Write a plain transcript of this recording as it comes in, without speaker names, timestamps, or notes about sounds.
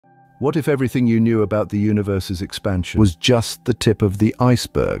What if everything you knew about the universe's expansion was just the tip of the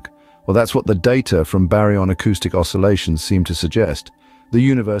iceberg? Well, that's what the data from baryon acoustic oscillations seem to suggest. The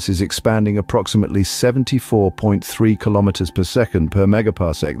universe is expanding approximately 74.3 kilometers per second per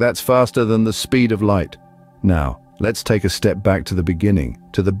megaparsec. That's faster than the speed of light. Now, let's take a step back to the beginning,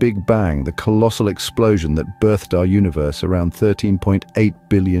 to the Big Bang, the colossal explosion that birthed our universe around 13.8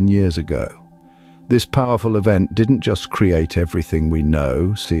 billion years ago. This powerful event didn't just create everything we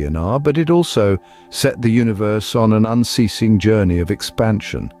know, see and are, but it also set the universe on an unceasing journey of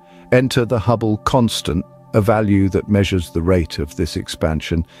expansion. Enter the Hubble constant, a value that measures the rate of this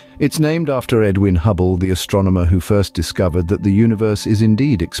expansion. It's named after Edwin Hubble, the astronomer who first discovered that the universe is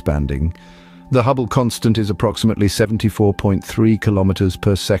indeed expanding. The Hubble constant is approximately 74.3 kilometers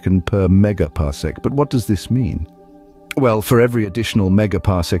per second per megaparsec. But what does this mean? Well, for every additional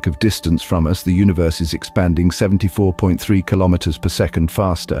megaparsec of distance from us, the universe is expanding 74.3 kilometers per second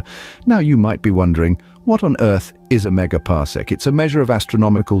faster. Now you might be wondering, what on earth is a megaparsec? It's a measure of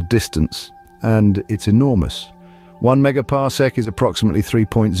astronomical distance, and it's enormous. 1 megaparsec is approximately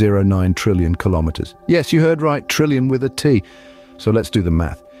 3.09 trillion kilometers. Yes, you heard right, trillion with a T. So let's do the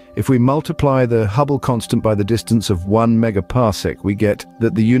math. If we multiply the Hubble constant by the distance of 1 megaparsec, we get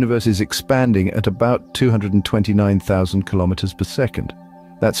that the universe is expanding at about 229,000 kilometers per second.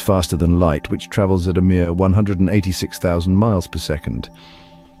 That's faster than light, which travels at a mere 186,000 miles per second.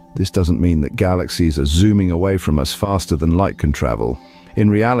 This doesn't mean that galaxies are zooming away from us faster than light can travel. In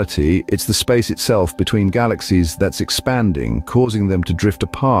reality, it's the space itself between galaxies that's expanding, causing them to drift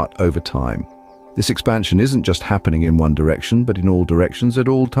apart over time. This expansion isn't just happening in one direction, but in all directions at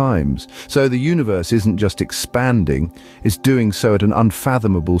all times. So the universe isn't just expanding, it's doing so at an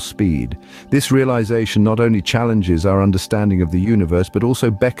unfathomable speed. This realization not only challenges our understanding of the universe, but also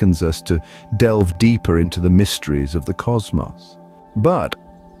beckons us to delve deeper into the mysteries of the cosmos. But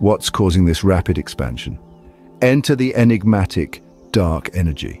what's causing this rapid expansion? Enter the enigmatic dark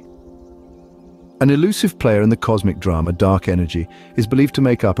energy. An elusive player in the cosmic drama, dark energy, is believed to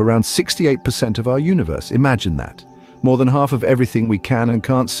make up around 68% of our universe. Imagine that. More than half of everything we can and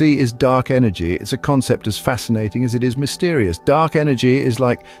can't see is dark energy. It's a concept as fascinating as it is mysterious. Dark energy is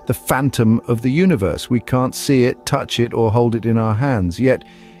like the phantom of the universe. We can't see it, touch it, or hold it in our hands. Yet,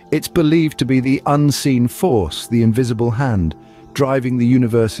 it's believed to be the unseen force, the invisible hand, driving the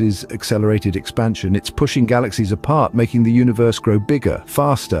universe's accelerated expansion. It's pushing galaxies apart, making the universe grow bigger,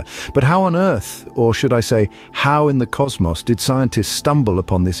 faster. But how on earth, or should I say, how in the cosmos, did scientists stumble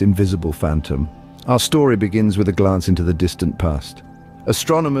upon this invisible phantom? Our story begins with a glance into the distant past.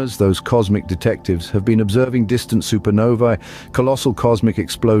 Astronomers, those cosmic detectives, have been observing distant supernovae, colossal cosmic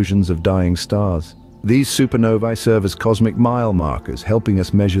explosions of dying stars. These supernovae serve as cosmic mile markers, helping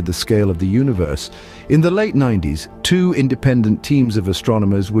us measure the scale of the universe. In the late 90s, two independent teams of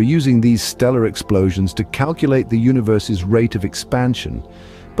astronomers were using these stellar explosions to calculate the universe's rate of expansion.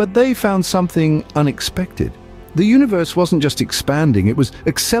 But they found something unexpected. The universe wasn't just expanding, it was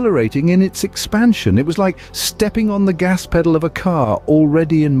accelerating in its expansion. It was like stepping on the gas pedal of a car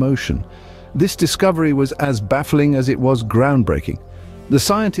already in motion. This discovery was as baffling as it was groundbreaking. The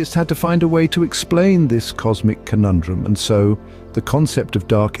scientists had to find a way to explain this cosmic conundrum, and so the concept of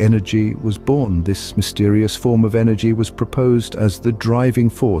dark energy was born. This mysterious form of energy was proposed as the driving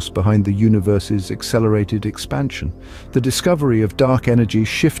force behind the universe's accelerated expansion. The discovery of dark energy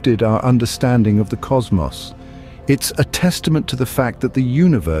shifted our understanding of the cosmos. It's a testament to the fact that the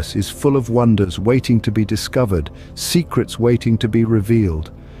universe is full of wonders waiting to be discovered, secrets waiting to be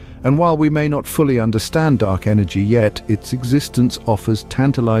revealed. And while we may not fully understand dark energy yet, its existence offers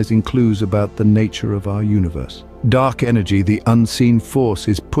tantalizing clues about the nature of our universe. Dark energy, the unseen force,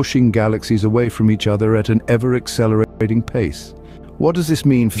 is pushing galaxies away from each other at an ever-accelerating pace. What does this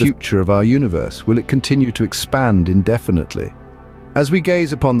mean for the future of our universe? Will it continue to expand indefinitely? As we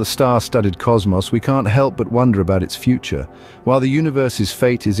gaze upon the star-studded cosmos, we can't help but wonder about its future. While the universe's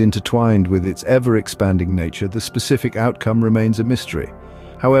fate is intertwined with its ever-expanding nature, the specific outcome remains a mystery.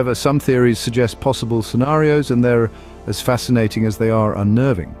 However, some theories suggest possible scenarios, and they're as fascinating as they are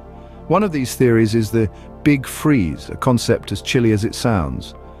unnerving. One of these theories is the Big Freeze, a concept as chilly as it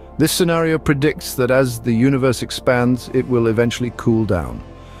sounds. This scenario predicts that as the universe expands, it will eventually cool down.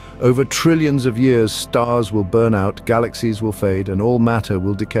 Over trillions of years, stars will burn out, galaxies will fade, and all matter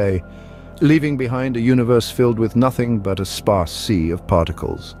will decay, leaving behind a universe filled with nothing but a sparse sea of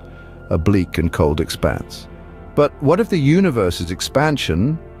particles, a bleak and cold expanse. But what if the universe's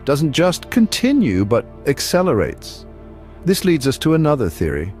expansion doesn't just continue, but accelerates? This leads us to another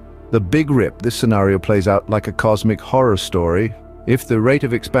theory. The Big Rip. This scenario plays out like a cosmic horror story. If the rate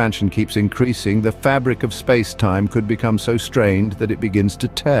of expansion keeps increasing, the fabric of space-time could become so strained that it begins to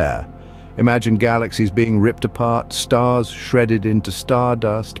tear. Imagine galaxies being ripped apart, stars shredded into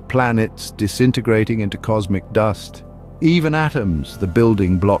stardust, planets disintegrating into cosmic dust. Even atoms, the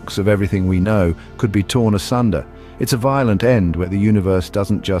building blocks of everything we know, could be torn asunder. It's a violent end where the universe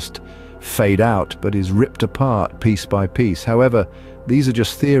doesn't just fade out, but is ripped apart piece by piece. However, these are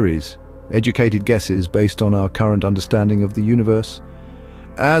just theories, educated guesses based on our current understanding of the universe.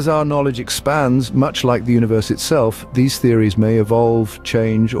 As our knowledge expands, much like the universe itself, these theories may evolve,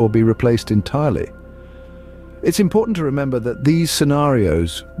 change, or be replaced entirely. It's important to remember that these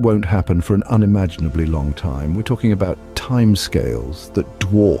scenarios won't happen for an unimaginably long time. We're talking about timescales that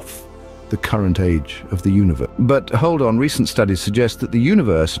dwarf the current age of the universe. But hold on, recent studies suggest that the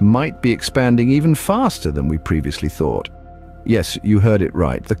universe might be expanding even faster than we previously thought. Yes, you heard it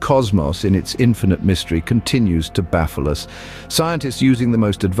right. The cosmos, in its infinite mystery, continues to baffle us. Scientists using the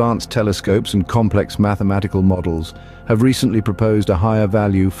most advanced telescopes and complex mathematical models have recently proposed a higher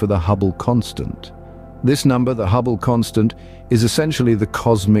value for the Hubble constant. This number, the Hubble constant, is essentially the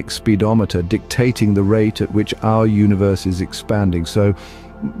cosmic speedometer dictating the rate at which our universe is expanding. So,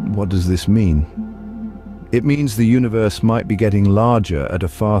 what does this mean? It means the universe might be getting larger at a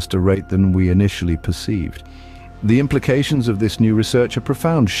faster rate than we initially perceived. The implications of this new research are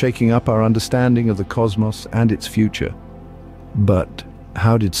profound, shaking up our understanding of the cosmos and its future. But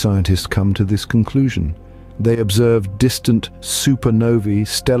how did scientists come to this conclusion? They observed distant supernovae,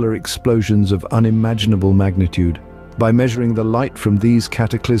 stellar explosions of unimaginable magnitude. By measuring the light from these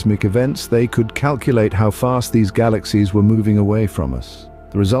cataclysmic events, they could calculate how fast these galaxies were moving away from us.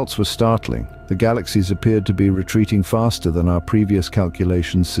 The results were startling. The galaxies appeared to be retreating faster than our previous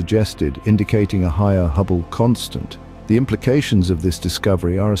calculations suggested, indicating a higher Hubble constant. The implications of this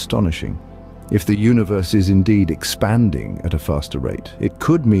discovery are astonishing. If the universe is indeed expanding at a faster rate, it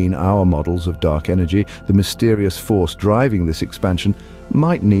could mean our models of dark energy, the mysterious force driving this expansion,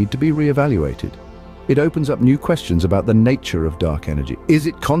 might need to be re-evaluated. It opens up new questions about the nature of dark energy. Is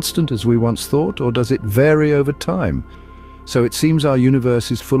it constant as we once thought, or does it vary over time? So it seems our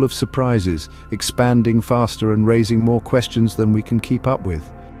universe is full of surprises, expanding faster and raising more questions than we can keep up with.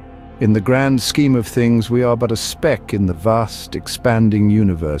 In the grand scheme of things, we are but a speck in the vast, expanding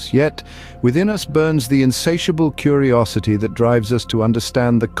universe. Yet, within us burns the insatiable curiosity that drives us to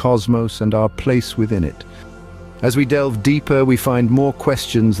understand the cosmos and our place within it. As we delve deeper, we find more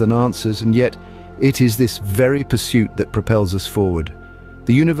questions than answers, and yet it is this very pursuit that propels us forward.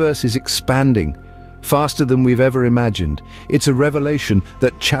 The universe is expanding, faster than we've ever imagined. It's a revelation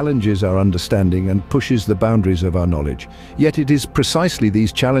that challenges our understanding and pushes the boundaries of our knowledge. Yet it is precisely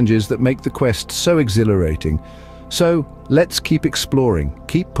these challenges that make the quest so exhilarating. So let's keep exploring,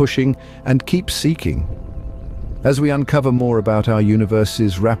 keep pushing, and keep seeking. As we uncover more about our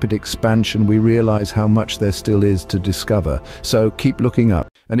universe's rapid expansion, we realize how much there still is to discover. So keep looking up.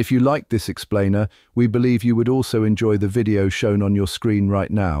 And if you like this explainer, we believe you would also enjoy the video shown on your screen right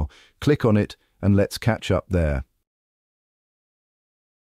now. Click on it and let's catch up there.